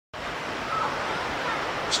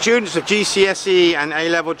Students of GCSE and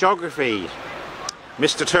A-level geography,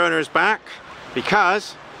 Mr. Turner is back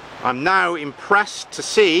because I'm now impressed to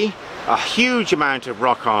see a huge amount of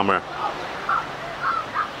rock armour.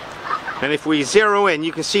 And if we zero in,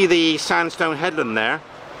 you can see the sandstone headland there,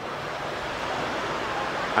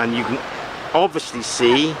 and you can obviously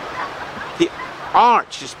see the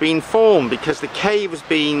arch has been formed because the cave has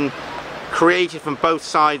been created from both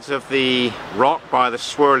sides of the rock by the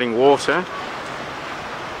swirling water.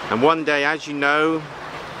 And one day, as you know,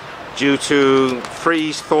 due to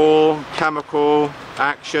freeze-thaw, chemical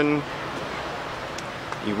action,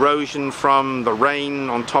 erosion from the rain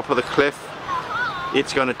on top of the cliff,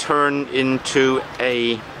 it's going to turn into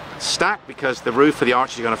a stack because the roof of the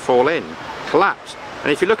arch is going to fall in, collapse.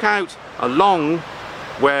 And if you look out along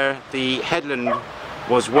where the headland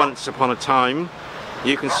was once upon a time,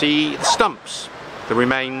 you can see the stumps, the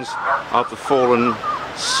remains of the fallen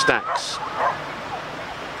stacks.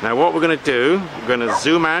 Now what we're going to do, we're going to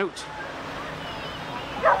zoom out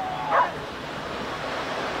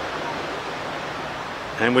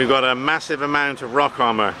and we've got a massive amount of rock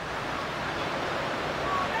armour.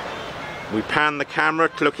 We pan the camera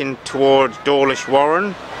looking towards Dawlish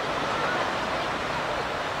Warren,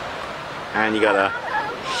 and you got a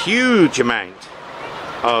huge amount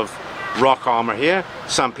of rock armour here.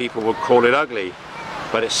 Some people would call it ugly,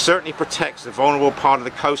 but it certainly protects the vulnerable part of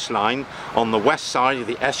the coastline on the west side of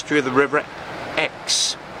the estuary of the River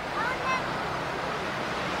Exe.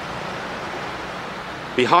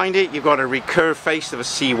 Behind it you've got a recurved face of a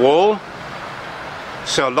sea wall,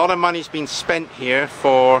 so a lot of money's been spent here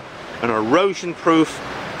for an erosion-proof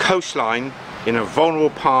coastline in a vulnerable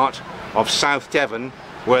part of South Devon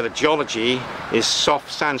where the geology is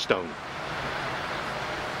soft sandstone.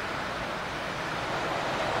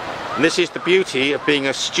 And this is the beauty of being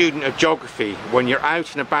a student of geography. When you're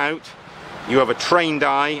out and about, you have a trained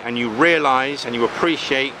eye and you realise and you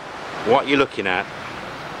appreciate what you're looking at.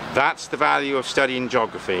 That's the value of studying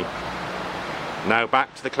geography. Now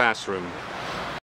back to the classroom.